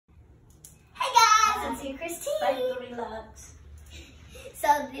see Christine. Time to relax. So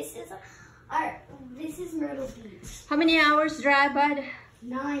this is Myrtle Beach. How many hours drive, bud?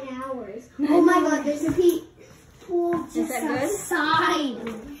 9 hours. Oh my God, there's a pool just that good? outside.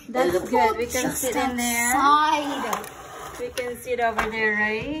 That's There's a good. pool We can just sit in there. outside. We can sit over there,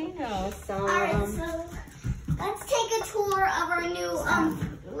 right? Awesome. Alright, so let's take a tour of our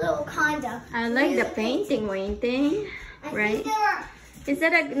new little condo. I like the painting, right? Is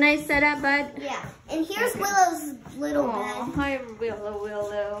that a nice setup, bud? Yeah, and here's Willow's little Oh, bed. hi,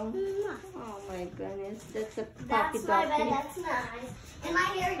 Willow. Oh my goodness, that's a puppy That's my bed, doggy. that's nice. And my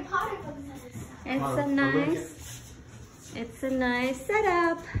Harry Potter book is on this side. It's a nice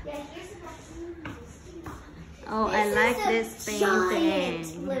setup. Yeah, here's the bathroom. Oh, I like this Giant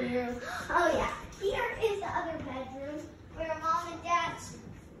painting. living room. Oh yeah, here is the other bedroom where Mom and Dad's.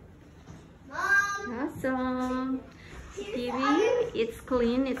 Mom. Awesome. Here's TV, the other. it's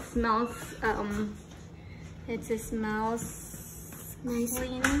clean. It smells. It smells Nice.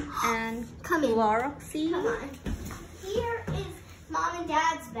 clean and Come in. Cloroxy. Come on. Here is Mom and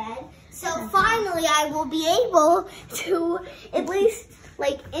Dad's bed. So finally, I will be able to at least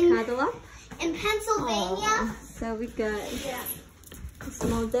like Cuddle up. in Pennsylvania. Oh, so we got Yeah. a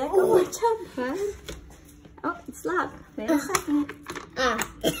small deck. Oh, watch out, bud. Oh, it's locked. Wait a second.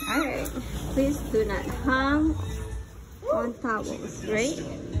 Alright. Please do not hang on towels, right?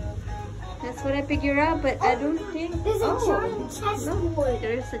 That's what I figured out, but I don't think. There's a giant chessboard.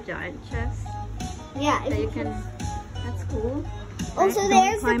 There's a giant chest Yeah. that you can. That's cool. Also, Right,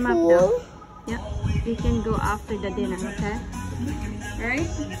 there's the climb up pool. though. Yeah, you can go after the dinner, okay? Alright?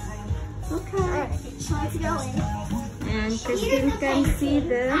 Okay. Alright, let's go in. And Christine can see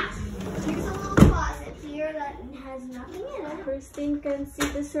the. Here's a little closet here that has nothing in it. Christine can see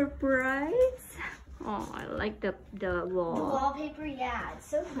the surprise. Oh, I like the The wall. wallpaper, yeah, it's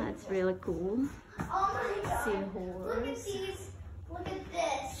so cool. That's really cool. Oh my God. See Look at horse. these. Look at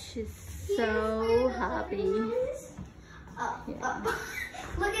this. She's Here's where so the living happy. room is. Yeah.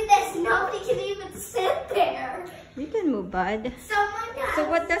 Look at this. Nobody can even sit there. You can move, bud. Someone does. So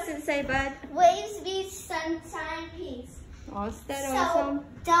what does it say, bud? Waves Beach Sunshine Peace. Oh, is that So awesome?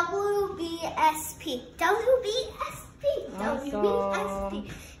 WBSP. WBSP. Awesome.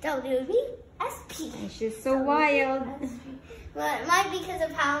 WBSP. And she's so wild. Well, it might be because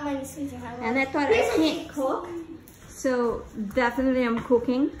of how many sweets I have. And I thought I can't cook. So definitely I'm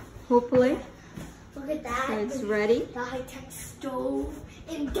cooking, hopefully. Look at that. So it's ready. The high-tech stove.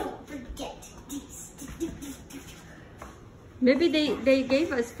 And don't forget these. Maybe they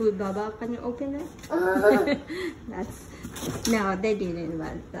gave us food, Baba. Can you open it? No, they didn't,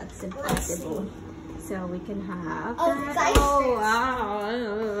 but that's impossible. So we can have that. Guys. Oh,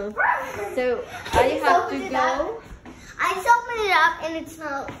 wow. So I have to go. I just opened it up and it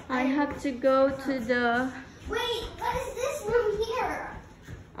smells. I have to go to the. Wait, what is this room here?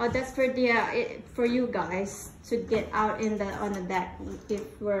 Oh, that's for the for you guys to get out on the deck if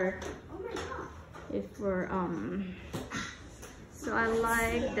we're Oh my God. So I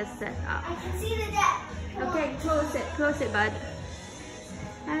like the setup. I can see the deck. Okay, close it, bud.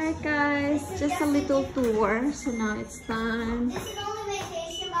 Alright guys, just a little tour. So now it's time. This is only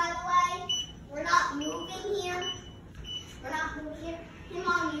vacation, by the way. We're not moving here. We're not moving here. Hey,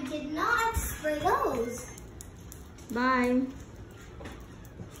 Mom, you did not spray those. Bye.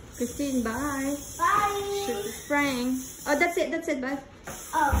 Christine, bye. Bye. Shoot the spraying. Oh, that's it, bud.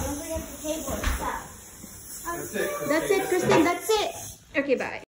 Oh, don't forget the table itself. That's it. That's it, Christine, that's it. Okay, bye.